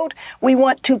people to vote, we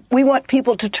want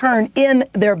people to turn in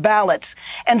their ballots.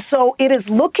 And so it is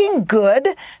looking good.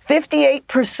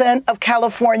 58% of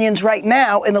Californians right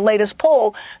now in the latest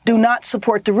poll do not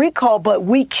support the recall, but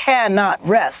we cannot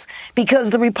rest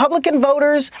because the Republican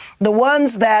voters, the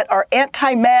ones that are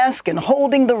anti-mask and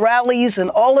holding the rallies and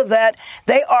all of that,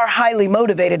 they are highly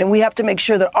motivated, and we have to make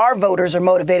sure that our voters are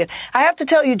motivated. I have to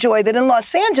tell you, Joy, that in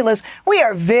Los Angeles, we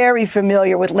are very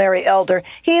familiar with Larry Elder.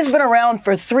 He's been around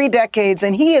for 3 decades,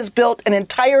 and he has built an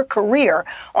entire career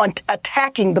on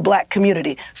attacking the black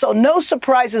community. So no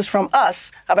surprises from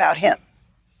us about him.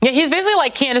 Yeah, he's basically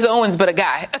like Candace Owens, but a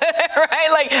guy, right?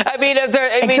 Like,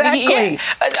 Exactly.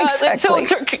 So,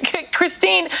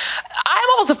 Christine, I'm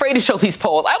almost afraid to show these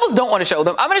polls. I almost don't want to show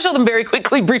them. I'm going to show them very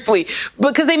quickly, briefly,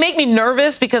 because they make me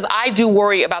nervous because I do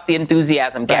worry about the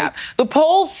enthusiasm gap. Right. The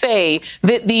polls say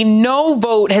that the no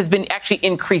vote has been actually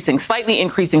increasing, slightly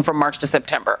increasing from March to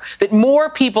September, that more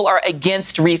people are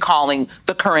against recalling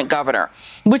the current governor,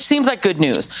 which seems like good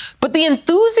news. But the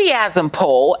enthusiasm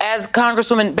poll, as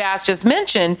Congresswoman Bass just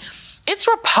mentioned, it's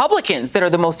Republicans that are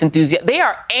the most enthusiastic. They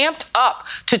are amped up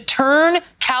to turn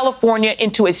California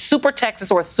into a super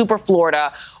Texas or a super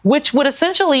Florida, which would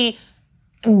essentially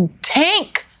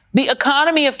tank the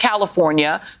economy of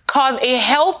California, cause a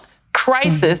health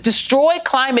crisis, destroy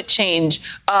climate change,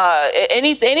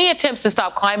 any attempts to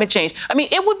stop climate change. I mean,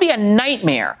 it would be a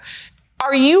nightmare.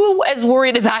 Are you as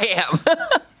worried as I am?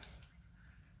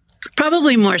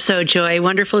 Probably more so, Joy.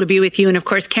 Wonderful to be with you. And of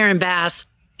course, Karen Bass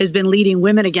has been leading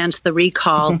Women Against the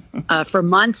Recall for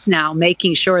months now,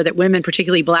 making sure that women,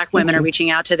 particularly black women, are reaching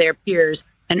out to their peers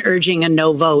and urging a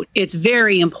no vote. It's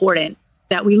very important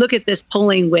that we look at this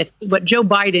polling with what Joe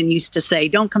Biden used to say,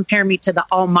 don't compare me to the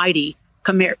almighty,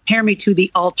 compare me to the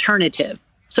alternative.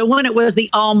 So when it was the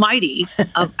almighty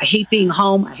of I hate being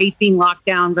home, I hate being locked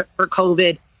down for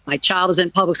COVID, my child is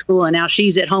in public school and now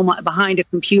she's at home behind a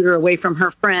computer away from her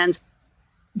friends,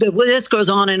 the list goes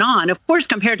on and on. Of course,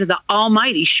 compared to the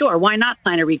almighty, sure, why not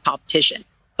sign a recall petition?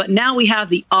 But now we have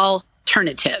the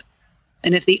alternative.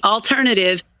 And if the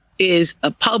alternative is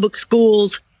a public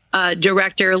schools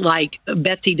director like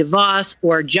Betsy DeVos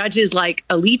or judges like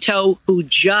Alito, who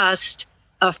just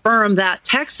affirmed that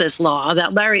Texas law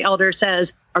that Larry Elder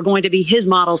says are going to be his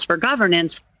models for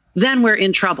governance, then we're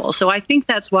in trouble. So I think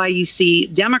that's why you see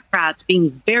Democrats being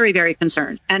very, very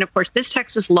concerned. And of course, this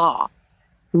Texas law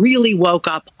really woke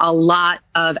up a lot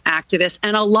of activists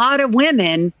and a lot of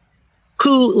women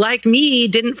who, like me,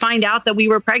 didn't find out that we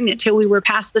were pregnant till we were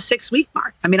past the 6-week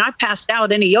mark. I mean, I passed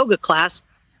out in a yoga class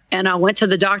and I went to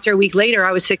the doctor a week later.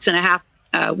 I was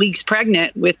 6.5 weeks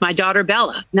pregnant with my daughter,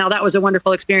 Bella. Now, that was a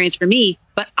wonderful experience for me,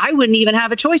 but I wouldn't even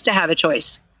have a choice to have a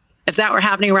choice if that were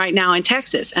happening right now in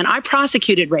Texas. And I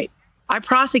prosecuted rape. I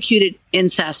prosecuted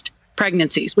incest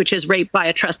pregnancies, which is rape by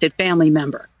a trusted family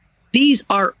member. These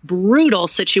are brutal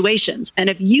situations. And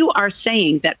if you are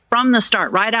saying that from the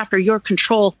start, right after your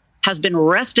control has been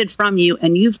wrested from you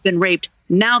and you've been raped,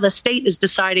 now the state is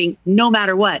deciding no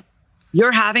matter what,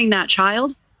 you're having that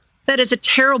child, that is a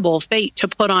terrible fate to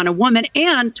put on a woman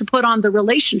and to put on the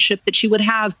relationship that she would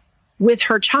have with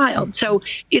her child. So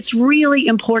it's really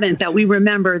important that we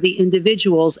remember the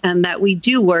individuals and that we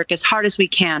do work as hard as we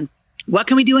can. What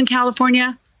can we do in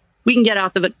California? We can get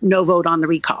out the no vote on the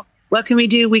recall. What can we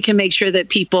do? We can make sure that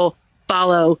people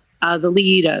follow the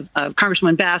lead of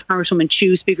Congresswoman Bass, Congresswoman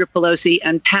Chu, Speaker Pelosi,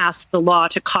 and pass the law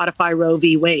to codify Roe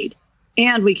v. Wade.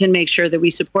 And we can make sure that we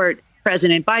support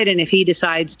President Biden if he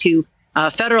decides to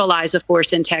federalize a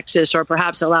force in Texas or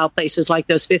perhaps allow places like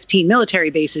those 15 military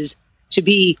bases to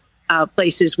be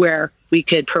places where we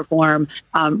could perform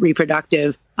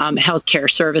reproductive health care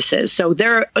services. So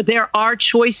there are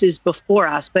choices before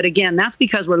us. But again, that's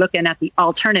because we're looking at the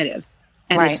alternative.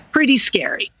 And right. It's pretty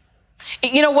scary.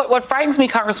 You know, what frightens me,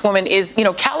 Congresswoman, is,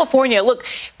 California, look,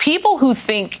 people who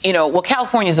think,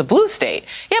 California is a blue state.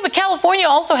 Yeah, but California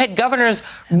also had governors,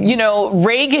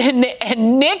 Reagan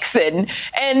and Nixon,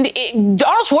 and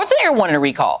Donald Schwarzenegger wanted a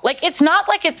recall. Like, it's not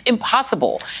like it's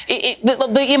impossible.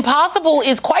 The impossible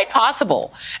is quite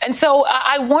possible. And so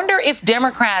I wonder if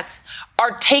Democrats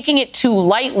are taking it too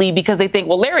lightly because they think,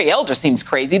 well, Larry Elder seems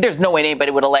crazy. There's no way anybody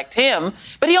would elect him.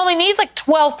 But he only needs like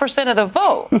 12% of the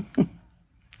vote.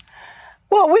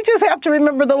 Well, we just have to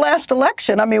remember the last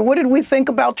election. I mean, what did we think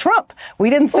about Trump? We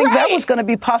didn't think that was going to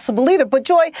be possible either. But,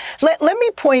 Joy, let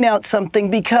me point out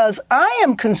something, because I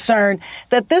am concerned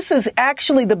that this is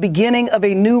actually the beginning of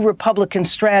a new Republican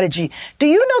strategy. Do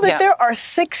you know that there are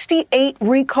 68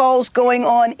 recalls going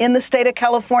on in the state of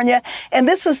California? And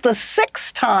this is the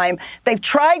 6th time they've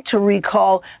tried to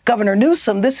recall Governor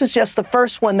Newsom. This is just the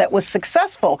first one that was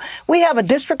successful. We have a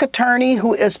district attorney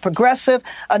who is progressive,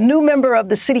 a new member of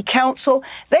the city council ago,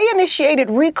 they initiated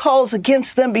recalls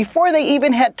against them before they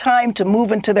even had time to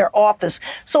move into their office.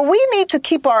 So we need to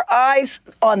keep our eyes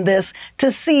on this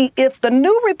to see if the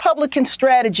new Republican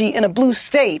strategy in a blue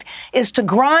state is to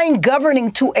grind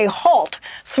governing to a halt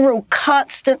through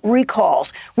constant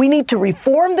recalls. We need to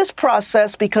reform this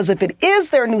process because if it is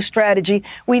their new strategy,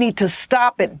 we need to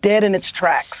stop it dead in its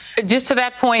tracks. Just to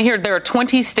that point here, there are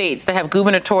 20 states that have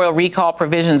gubernatorial recall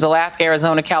provisions: Alaska,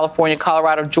 Arizona, California,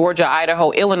 Colorado, Georgia,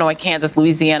 Idaho, Illinois, Kansas,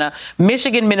 Louisiana,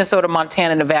 Michigan, Minnesota,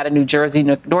 Montana, Nevada, New Jersey,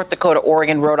 North Dakota,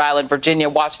 Oregon, Rhode Island, Virginia,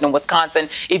 Washington, Wisconsin.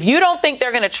 If you don't think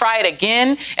they're going to try it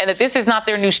again and that this is not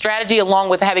their new strategy, along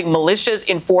with having militias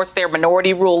enforce their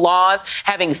minority rule laws,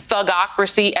 having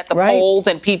thugocracy at the polls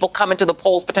and people coming to the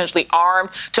polls potentially armed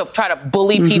to try to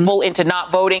bully people into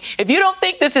not voting. If you don't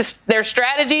think this is their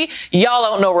strategy, y'all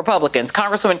don't know Republicans.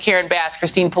 Congresswoman Karen Bass,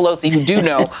 Christine Pelosi, who do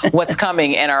know what's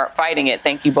coming and are fighting it.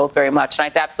 Thank you both very much.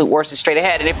 Tonight's Absolute Worst is straight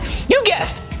ahead. And if you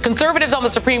guessed conservatives on the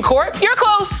Supreme Court, you're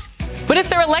close. But it's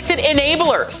their elected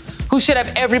enablers who should have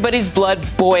everybody's blood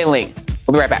boiling.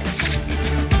 We'll be right back.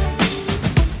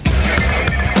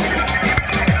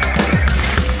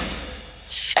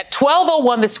 At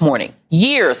 12:01 this morning,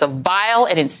 years of vile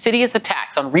and insidious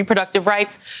attacks on reproductive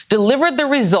rights delivered the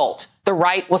result the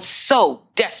right was so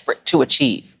desperate to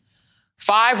achieve.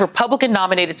 5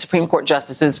 Republican-nominated Supreme Court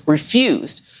justices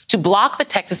refused to block the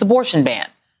Texas abortion ban.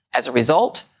 As a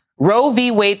result, Roe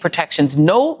v. Wade protections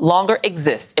no longer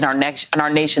exist in our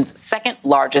nation's second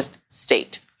largest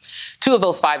state. 2 of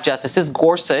those 5 justices,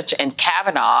 Gorsuch and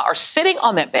Kavanaugh, are sitting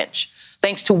on that bench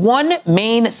thanks to one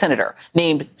Maine senator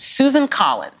named Susan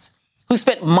Collins, who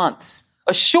spent months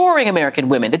assuring American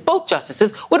women that both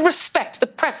justices would respect the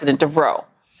precedent of Roe.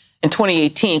 In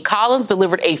 2018, Collins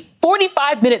delivered a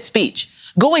 45-minute speech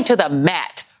going to the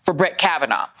mat for Brett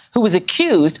Kavanaugh, who was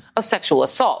accused of sexual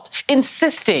assault,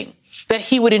 insisting that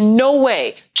he would in no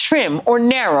way trim or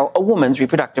narrow a woman's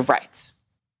reproductive rights.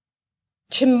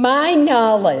 To my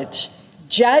knowledge,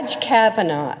 Judge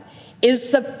Kavanaugh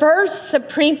is the first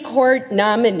Supreme Court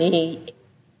nominee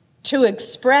to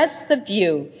express the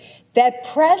view that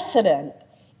precedent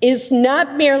is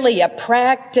not merely a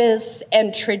practice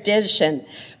and tradition,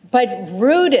 but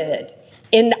rooted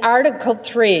in Article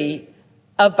 3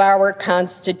 of our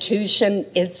Constitution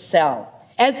itself.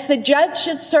 As the judge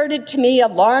asserted to me, a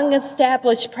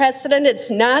long-established precedent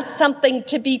is not something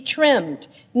to be trimmed,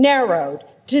 narrowed,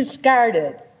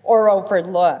 discarded, or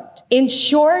overlooked. In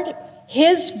short,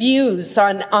 his views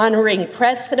on honoring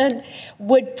precedent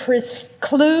would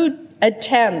preclude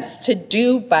attempts to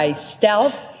do by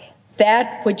stealth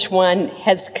that which one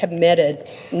has committed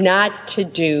not to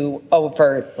do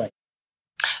overtly.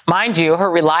 Mind you, her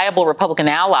reliable Republican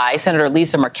ally, Senator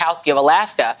Lisa Murkowski of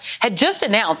Alaska, had just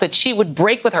announced that she would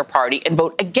break with her party and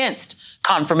vote against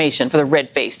confirmation for the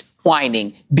red-faced,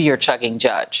 whining, beer-chugging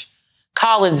judge.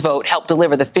 Collins' vote helped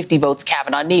deliver the 50 votes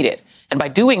Kavanaugh needed. And by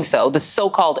doing so, the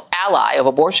so-called ally of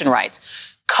abortion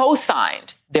rights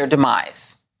co-signed their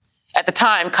demise. At the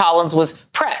time, Collins was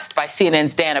pressed by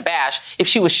CNN's Dana Bash if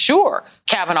she was sure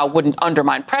Kavanaugh wouldn't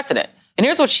undermine precedent. And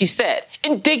here's what she said,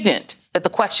 indignant that the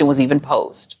question was even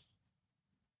posed.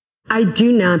 I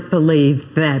do not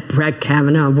believe that Brett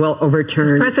Kavanaugh will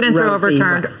overturn. Precedents are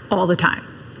overturned all the time.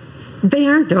 They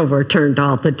aren't overturned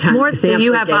all the time. More than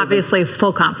you have obviously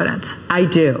full confidence. I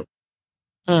do.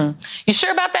 You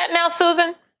sure about that now,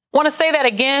 Susan? Want to say that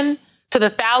again to the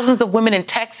thousands of women in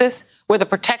Texas where the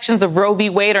protections of Roe v.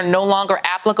 Wade are no longer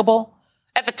applicable?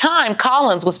 At the time,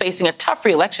 Collins was facing a tough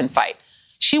re-election fight.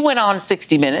 She went on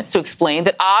 60 Minutes to explain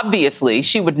that obviously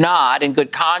she would not, in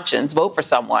good conscience, vote for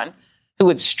someone who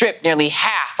would strip nearly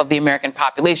half of the American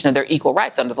population of their equal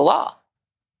rights under the law.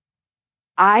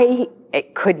 I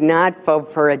could not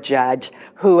vote for a judge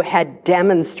who had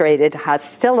demonstrated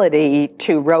hostility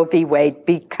to Roe v. Wade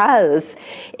because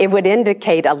it would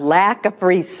indicate a lack of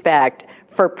respect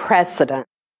for precedent.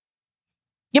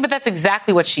 Yeah, but that's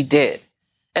exactly what she did.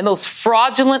 And those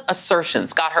fraudulent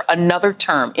assertions got her another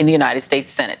term in the United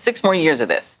States Senate, 6 more years of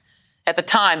this. At the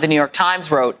time, the New York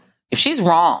Times wrote, if she's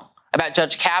wrong about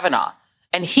Judge Kavanaugh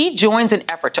and he joins an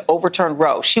effort to overturn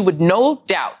Roe, she would no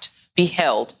doubt be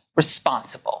held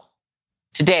responsible.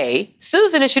 Today,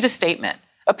 Susan issued a statement,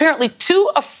 apparently too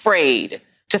afraid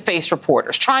to face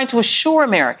reporters, trying to assure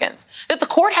Americans that the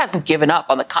court hasn't given up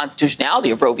on the constitutionality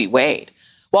of Roe v. Wade,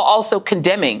 while also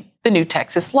condemning the new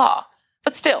Texas law.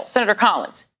 But still, Senator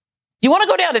Collins, you want to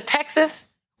go down to Texas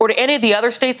or to any of the other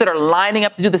states that are lining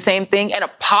up to do the same thing and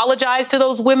apologize to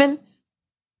those women?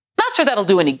 Not sure that'll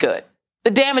do any good.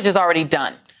 The damage is already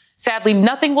done. Sadly,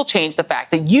 nothing will change the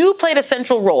fact that you played a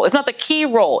central role, if not the key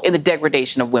role, in the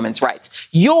degradation of women's rights.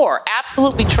 Your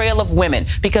absolute betrayal of women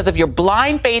because of your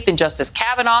blind faith in Justice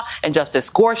Kavanaugh and Justice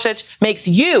Gorsuch makes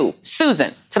you,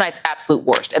 Susan, tonight's absolute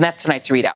worst. And that's tonight's ReidOut.